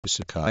The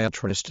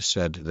psychiatrist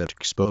said that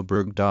Bowe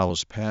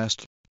Bergdahl's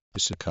past. The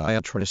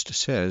psychiatrist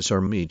says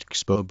Army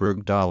Sgt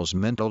Bergdahl's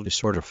mental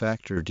disorder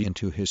factored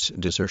into his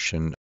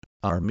desertion.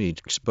 Army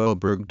Sgt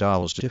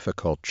Bergdahl's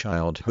difficult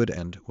childhood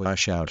and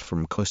washout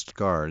from Coast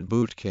Guard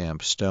boot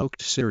camp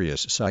stoked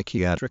serious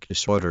psychiatric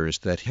disorders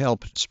that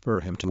helped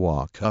spur him to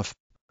walk off.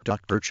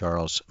 Dr.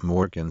 Charles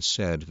Morgan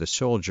said the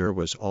soldier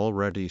was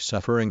already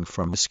suffering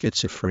from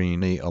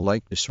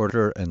schizophrenia-like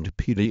disorder and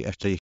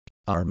PTSD.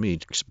 Army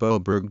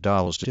Sgt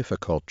Bergdahl's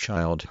difficult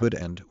childhood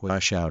and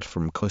washout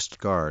from Coast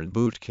Guard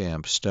boot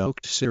camp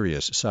stoked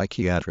serious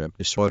psychiatric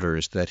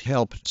disorders that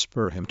helped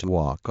spur him to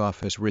walk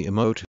off as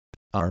remote.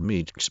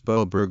 Army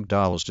Sgt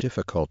Bergdahl's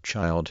difficult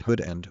childhood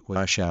and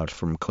washout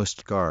from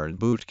Coast Guard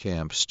boot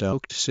camp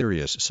stoked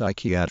serious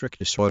psychiatric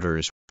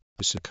disorders.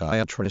 The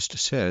psychiatrist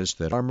says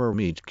that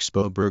Army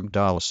Sgt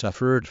Bergdahl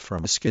suffered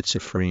from a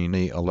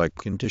schizophrenia-like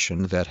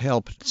condition that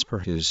helped spur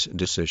his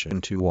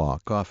decision to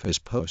walk off his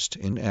post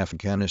in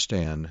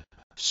Afghanistan.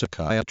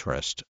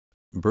 Psychiatrist.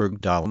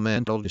 Bergdahl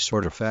Mental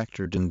Disorder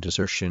Factored in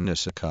Desertion A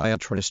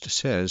psychiatrist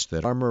says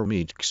that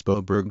Army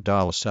Sgt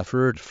Bergdahl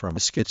suffered from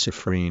a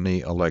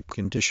schizophrenia-like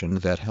condition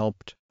that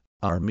helped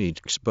Army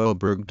Sgt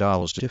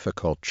Bergdahl's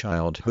difficult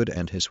childhood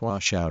and his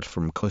washout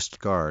from Coast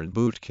Guard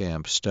boot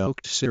camp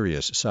stoked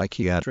serious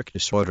psychiatric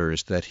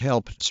disorders that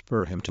helped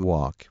spur him to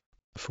walk.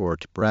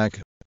 FORT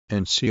BRAGG.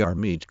 NC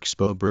Army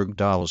Sgt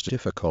Bergdahl's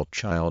difficult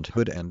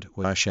childhood and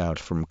washout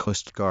from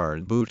Coast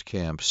Guard boot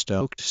camp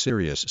stoked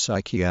serious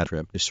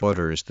psychiatric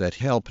disorders that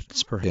helped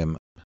spur him.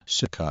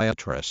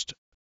 Psychiatrist.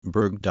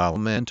 Bergdahl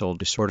Mental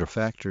Disorder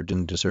Factored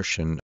in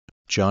Desertion.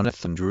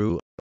 Jonathan Drew.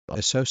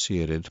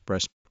 Associated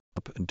Press.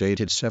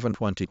 Updated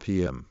 7:20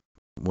 p.m.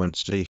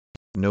 Wednesday,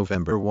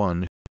 November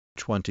 1,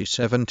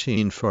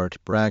 2017. FORT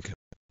BRAGG.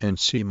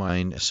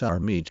 NC-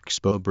 Army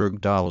Sgt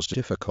Bergdahl's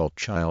difficult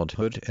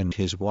childhood and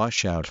his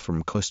washout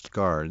from Coast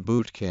Guard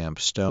boot camp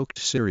stoked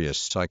serious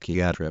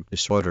psychiatric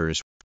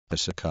disorders. A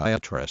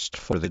psychiatrist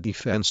for the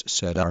defense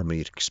said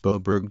Army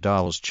Sgt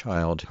Bergdahl's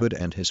childhood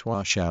and his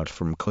washout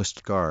from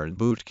Coast Guard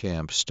boot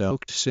camp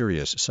stoked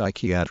serious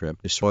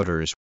psychiatric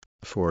disorders.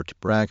 FORT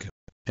BRAGG.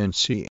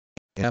 NC.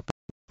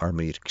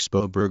 Army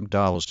Sgt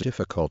Bergdahl's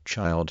difficult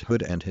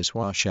childhood and his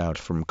washout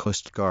from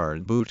Coast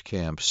Guard boot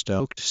camp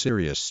stoked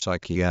serious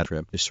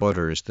psychiatric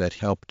disorders that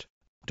helped.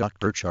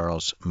 Dr.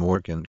 Charles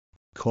Morgan,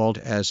 called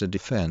as a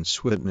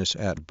defense witness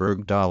at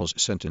Bergdahl's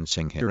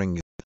sentencing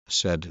hearing,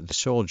 said the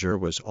soldier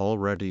was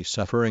already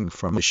suffering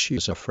from a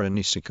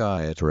schizophrenia.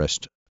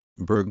 Psychiatrist.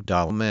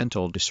 Bergdahl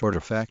Mental Disorder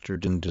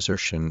Factored in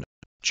Desertion.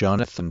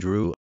 Jonathan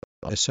Drew.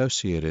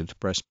 Associated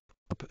Press.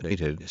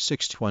 Updated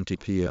 6:20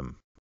 p.m.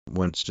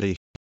 Wednesday,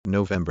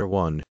 November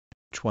 1,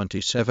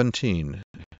 2017.